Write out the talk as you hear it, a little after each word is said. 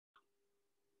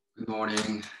Good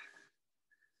morning.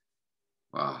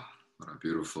 Wow, what a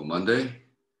beautiful Monday,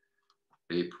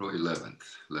 April 11th.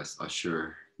 Let's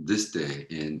usher this day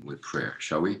in with prayer,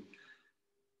 shall we?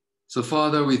 So,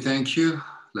 Father, we thank you.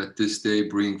 Let this day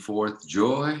bring forth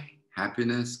joy,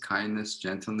 happiness, kindness,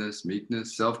 gentleness,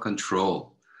 meekness, self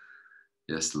control.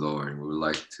 Yes, Lord, we would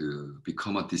like to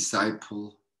become a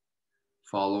disciple,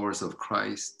 followers of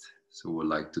Christ. So, we would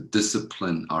like to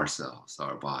discipline ourselves,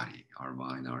 our body, our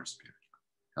mind, our spirit.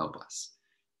 Help us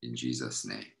in Jesus'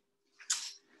 name.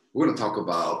 We're going to talk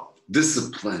about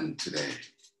discipline today.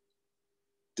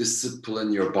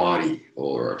 Discipline your body,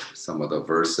 or some of the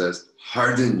verses,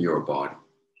 harden your body.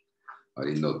 I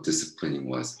didn't know disciplining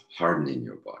was hardening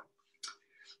your body.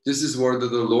 This is word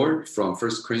of the Lord from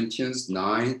 1 Corinthians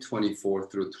 9:24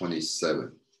 through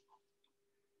 27.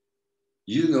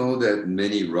 You know that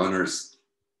many runners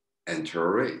enter a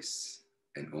race,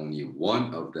 and only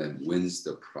one of them wins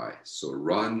the prize. So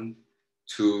run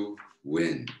to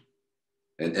win.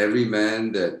 And every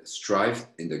man that striveth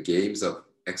in the games of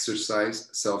exercise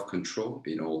self-control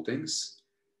in all things,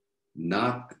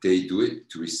 not they do it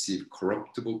to receive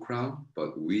corruptible crown,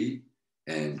 but we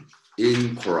an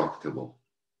incorruptible.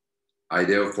 I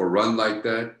therefore run like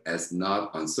that as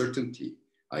not uncertainty.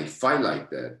 I fight like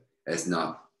that as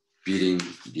not beating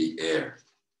the air.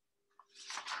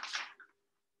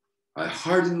 I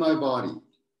harden my body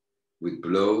with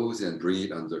blows and bring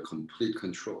it under complete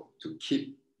control to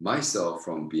keep myself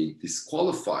from being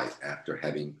disqualified after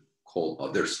having called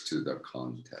others to the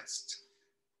contest.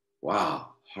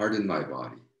 Wow, harden my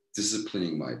body,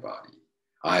 disciplining my body.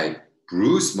 I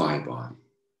bruise my body,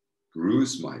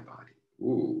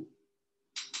 Ooh,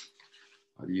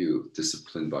 how do you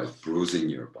discipline by bruising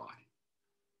your body?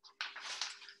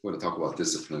 We're going to talk about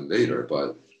discipline later,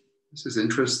 but this is an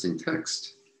interesting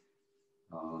text.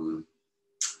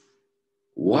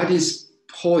 What is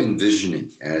Paul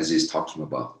envisioning as he's talking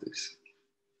about this?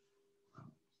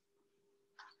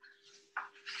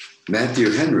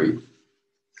 Matthew Henry,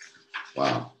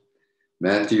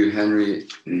 Matthew Henry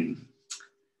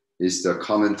is the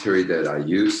commentary that I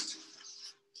used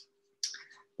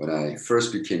when I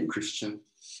first became Christian,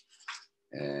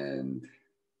 and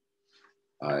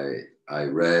I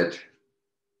read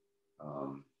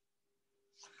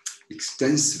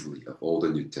extensively of all the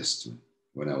New Testament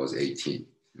when I was 18.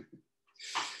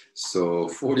 So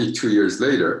 42 years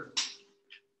later,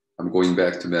 I'm going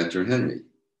back to Matthew Henry.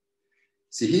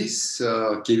 See, he's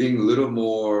giving a little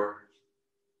more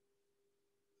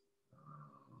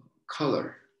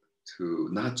color to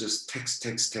not just text,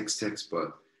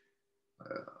 but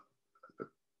the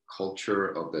culture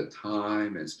of the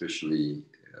time, and especially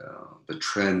the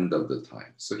trend of the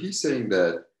time. So he's saying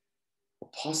that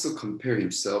Apostle compared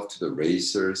himself to the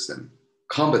racers and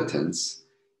combatants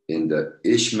in the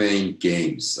Isthmian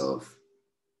Games of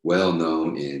well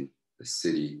known in the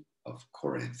city of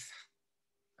Corinth,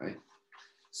 right?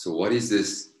 So what is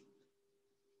this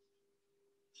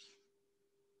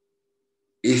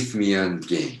Isthmian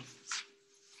game?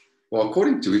 Well,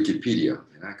 according to Wikipedia,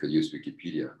 and I could use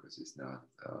Wikipedia because it's not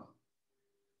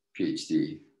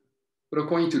PhD, but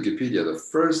according to Wikipedia, the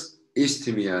first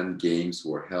Isthmian Games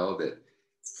were held at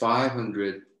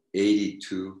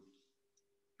 582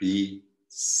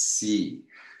 BC.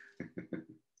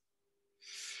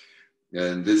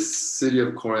 And this city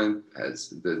of Corinth has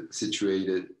been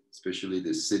situated, especially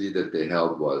the city that they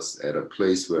held was at a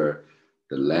place where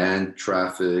the land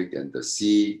traffic and the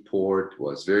sea port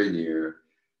was very near.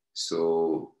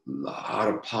 So a lot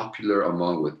of popular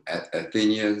among with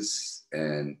Athenians,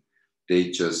 and they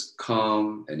just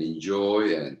come and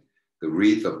enjoy, and the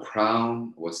wreath of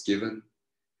crown was given,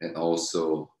 and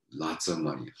also lots of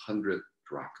money, 100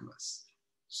 drachmas.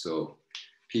 So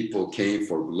people came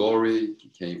for glory,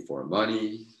 came for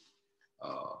money,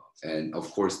 and of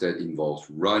course that involves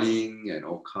running and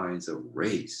all kinds of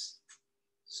race.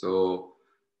 So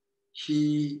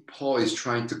Paul is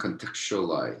trying to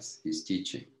contextualize his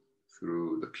teaching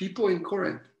through the people in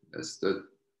Corinth. That's the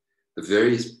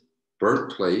very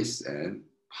birthplace and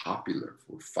popular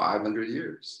for 500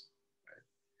 years.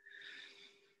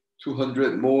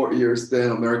 200 more years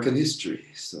than American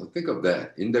history. So think of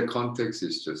that. In that context,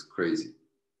 it's just crazy,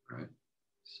 right?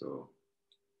 So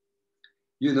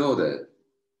you know that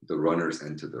the runners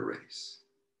enter the race.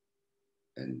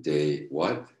 And they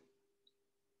what?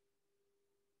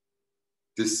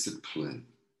 Discipline,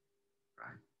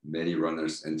 right? Many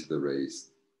runners enter the race.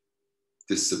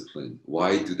 Discipline.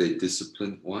 Why do they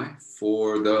discipline? Why?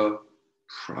 For the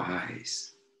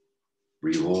prize,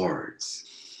 rewards,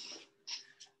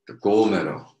 the gold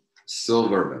medal,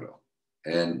 silver medal.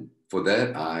 And for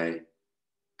that, I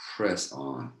press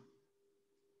on.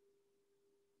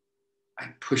 I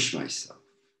push myself.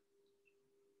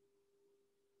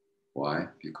 Why?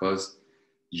 Because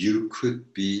you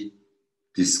could be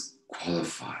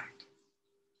disqualified.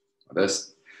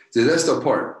 That's the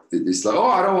part. It's like, oh,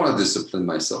 I don't want to discipline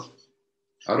myself.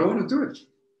 I don't want to do it.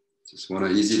 Just want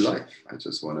an easy life. I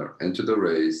just want to enter the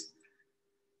race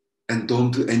and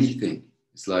don't do anything.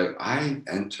 It's like I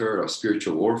enter a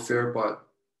spiritual warfare, but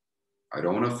I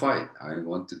don't want to fight. I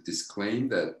want to disclaim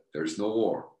that there's no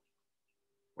war.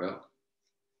 Well,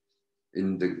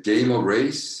 in the game of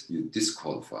race, you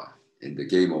disqualify. In the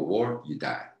game of war, you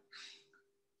die.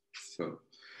 So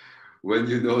when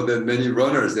you know that many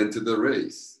runners enter the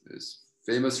race, this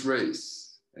famous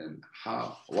race, and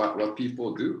what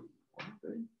people do,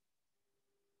 they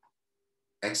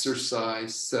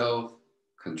exercise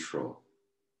self-control,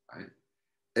 right?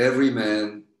 Every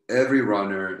man, every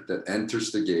runner that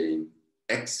enters the game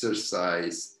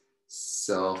exercise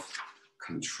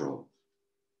self-control,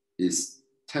 is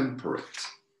temperate.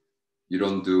 You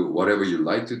don't do whatever you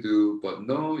like to do, but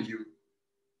no, you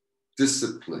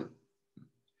discipline.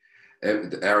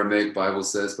 The Aramaic Bible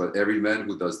says, but every man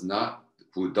who does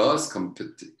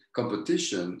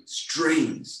competition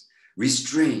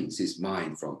restrains his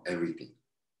mind from everything.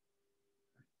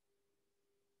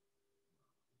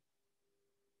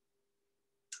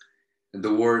 And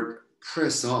the word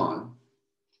press on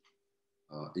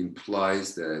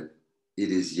implies that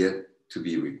it is yet to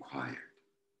be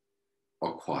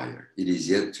acquired. It is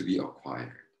yet to be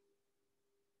acquired.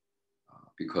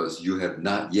 Because you have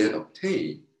not yet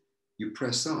obtained, you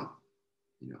press on.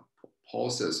 You know, Paul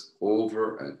says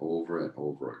over and over and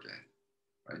over again,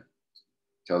 right?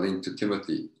 Telling to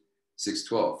Timothy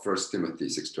 6:12, 1 Timothy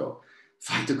 6:12,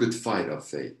 fight the good fight of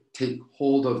faith. Take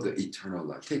hold of the eternal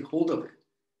life. Take hold of it.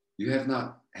 You have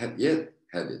not yet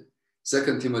had it.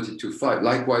 2 Timothy 2:5,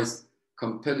 likewise,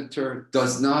 competitor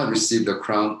does not receive the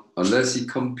crown unless he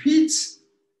competes.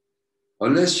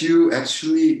 Unless you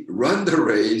actually run the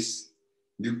race,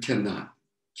 you cannot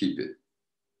keep it.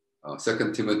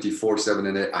 2 Timothy 4:7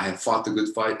 and 8, I have fought the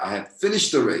good fight. I have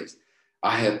finished the race.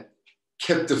 I have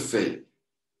kept the faith.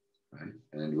 Right?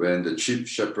 And when the chief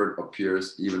shepherd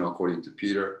appears, even according to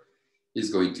Peter,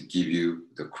 he's going to give you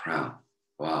the crown.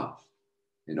 Wow.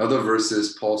 In other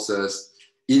verses, Paul says,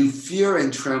 in fear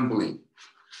and trembling,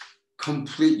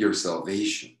 complete your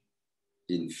salvation.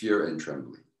 In fear and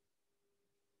trembling.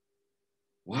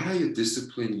 Why are you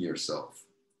disciplining yourself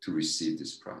to receive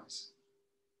this prize?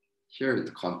 Here,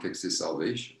 the context is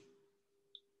salvation.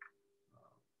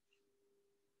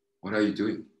 What are you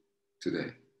doing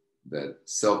today? That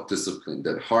self-discipline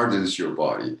that hardens your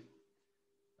body.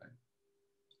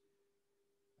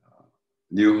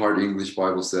 New Heart English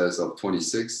Bible says of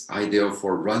 26, I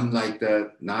therefore run like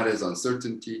that, not as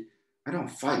uncertainty. I don't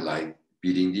fight like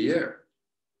beating the air.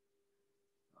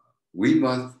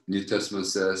 Weymouth New Testament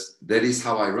says, that is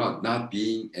how I run, not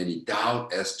being any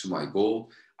doubt as to my goal.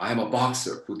 I am a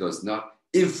boxer who does not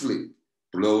inflict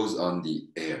blows on the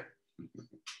air.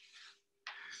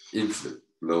 Inflict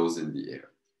blows in the air.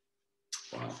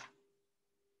 Wow.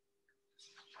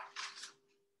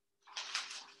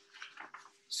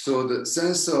 So the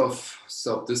sense of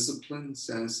self-discipline,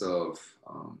 sense of,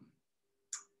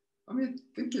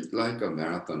 think it like a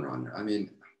marathon runner.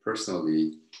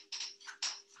 Personally,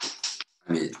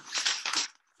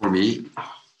 for me,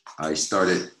 I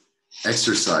started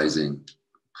exercising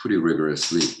pretty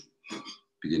rigorously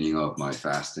beginning of my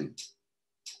fasting.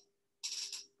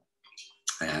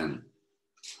 And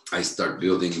I start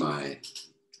building my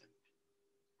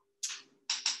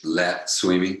lat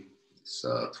swimming. It's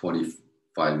a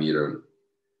 25-meter,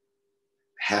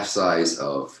 half size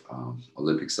of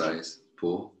Olympic size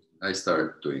pool. I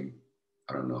start doing,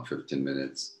 15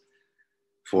 minutes.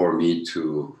 For me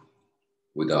to,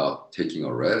 without taking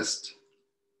a rest,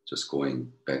 just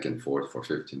going back and forth for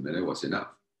 15 minutes was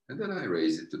enough. And then I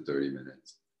raised it to 30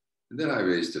 minutes. And then I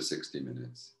raised to 60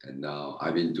 minutes. And now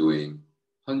I've been doing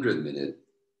 100-minute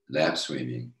lap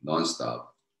swimming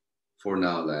nonstop for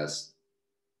now last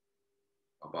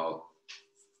about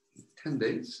 10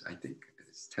 days, I think.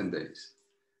 It's 10 days.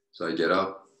 So I get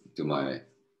up, do my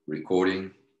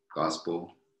recording,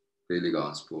 daily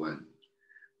gospel, and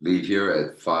leave here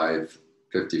at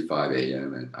 5:55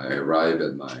 a.m. and I arrive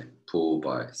at my pool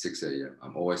by 6 a.m.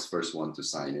 I'm always first one to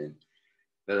sign in.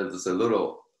 There's a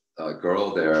little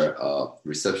girl there,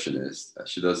 receptionist.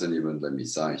 She doesn't even let me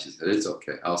sign. She said, it's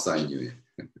okay, I'll sign you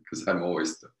in. Because I'm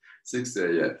always 6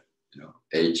 a.m.,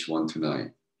 age 1 to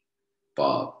 9,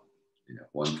 Bob,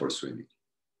 1 for swimming.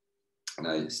 And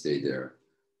I stay there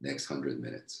next 100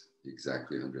 minutes,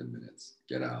 exactly 100 minutes,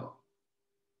 get out,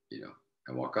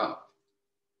 and walk out.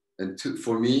 And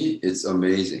for me, it's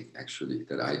amazing actually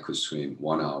that I could swim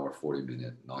 1 hour, 40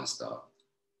 minutes nonstop.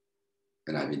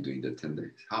 And I've been doing that 10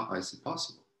 days. How is it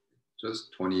possible?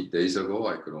 Just 20 days ago,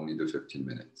 I could only do 15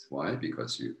 minutes. Why?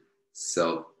 Because you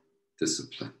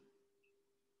self-discipline,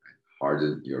 right?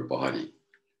 Harden your body.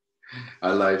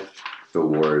 I like the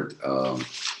word,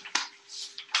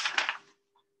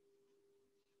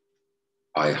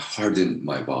 I hardened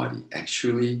my body.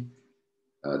 Actually,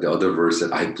 the other verse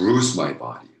said, I bruised my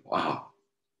body. Wow.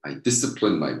 I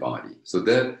disciplined my body so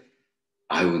that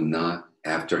I will not,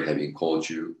 after having called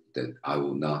you, that I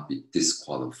will not be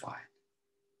disqualified.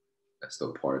 That's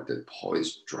the part that Paul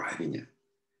is driving at.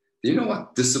 Do you know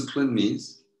what discipline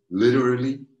means?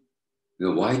 Literally,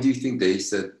 why do you think they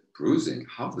said bruising?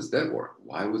 How does that work?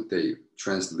 Why would they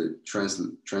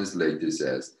translate this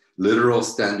as literal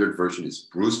standard version is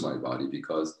bruise my body?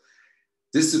 Because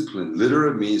discipline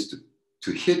literally means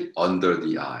to hit under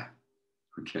the eye.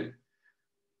 Okay,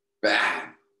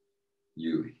 bam!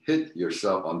 You hit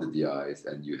yourself under the eyes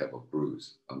and you have a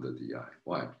bruise under the eye.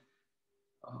 Why?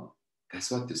 That's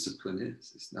what discipline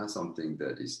is. It's not something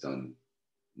that is done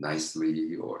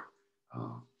nicely or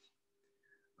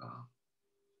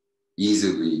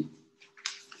easily.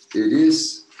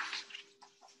 It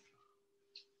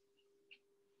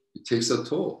takes a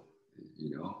toll,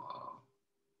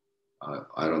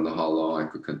 I don't know how long I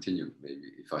could continue.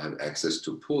 Maybe if I have access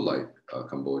to pool like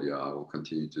Cambodia, I will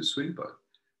continue to swim. But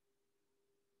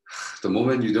the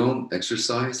moment you don't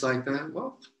exercise like that,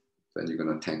 well, then you're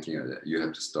going to tanking at it. You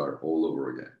have to start all over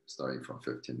again, starting from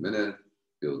 15 minutes,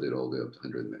 build it all the way up to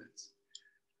 100 minutes.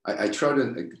 I try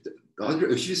to,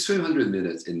 if you swim 100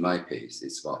 minutes in my pace,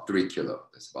 it's about 3 kilos.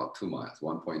 That's about 2 miles,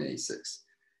 1.86.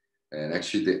 And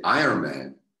actually the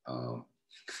Ironman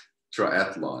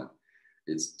triathlon,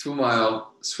 it's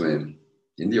 2-mile swim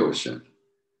in the ocean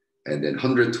and then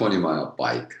 120-mile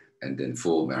bike and then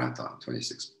full marathon,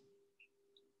 26.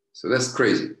 So that's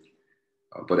crazy.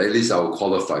 But at least I will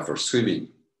qualify for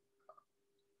swimming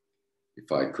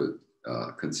if I could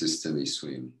consistently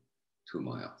swim 2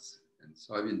 miles. And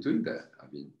so I've been doing that.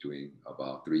 I've been doing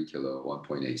about 3 kilo,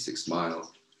 1.86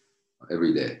 miles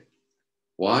every day.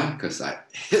 Why? Because I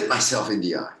hit myself in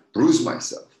the eye, bruise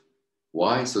myself.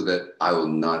 Why? So that I will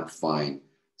not find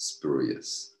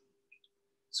spurious,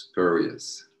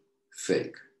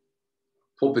 fake.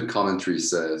 Pulpit commentary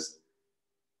says,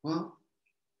 well,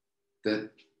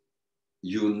 that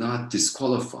you will not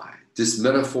disqualify. This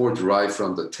metaphor derived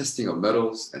from the testing of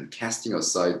metals and casting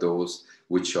aside those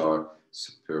which are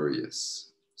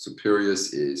spurious.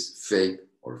 Spurious is fake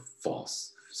or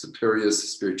false.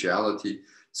 Spurious spirituality,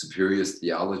 spurious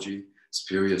theology,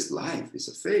 spurious life is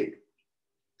a fake.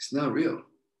 It's not real.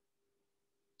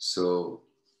 So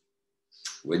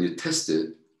when you test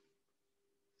it,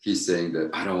 he's saying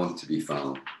that I don't want to be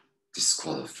found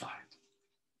disqualified.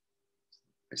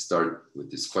 I start with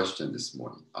this question this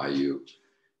morning. Are you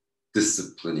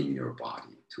disciplining your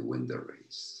body to win the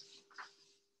race?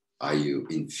 Are you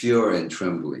in fear and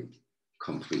trembling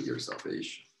complete your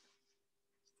salvation?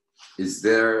 Is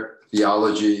there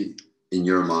theology in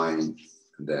your mind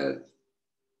that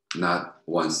not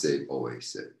once saved, always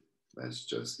saved? That's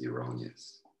just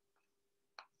erroneous.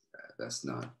 That's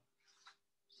not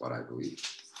what I believe.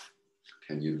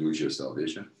 Can you lose your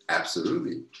salvation?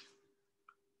 Absolutely.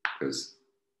 Because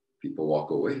people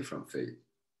walk away from faith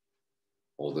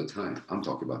all the time. I'm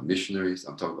talking about missionaries.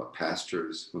 I'm talking about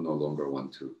pastors who no longer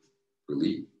want to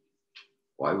believe.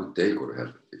 Why would they go to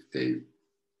heaven if they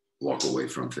walk away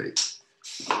from faith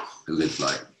and live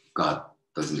like God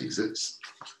doesn't exist?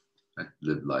 Right?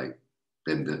 Live like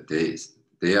them that they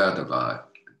are the God.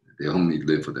 They only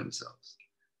live for themselves.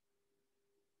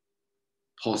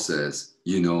 Paul says,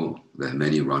 you know that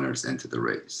many runners enter the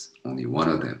race. Only one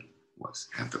of them was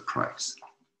half the price.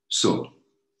 So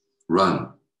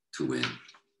run to win.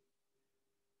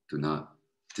 Do not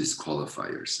disqualify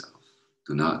yourself.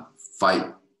 Do not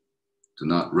fight. Do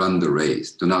not run the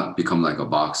race. Do not become like a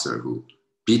boxer who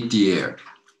beat the air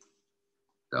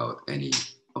without any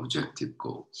objective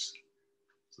goals.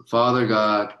 So Father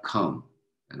God, come,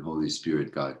 and Holy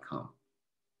Spirit God, come.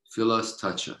 Fill us,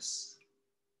 touch us,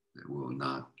 that we will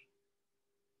not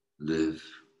live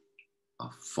a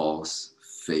false,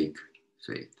 fake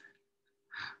faith,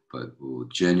 but we will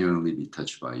genuinely be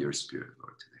touched by your Spirit,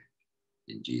 Lord,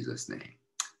 today. In Jesus' name,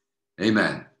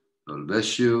 amen. Lord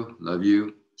bless you. Love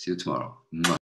you. See you tomorrow.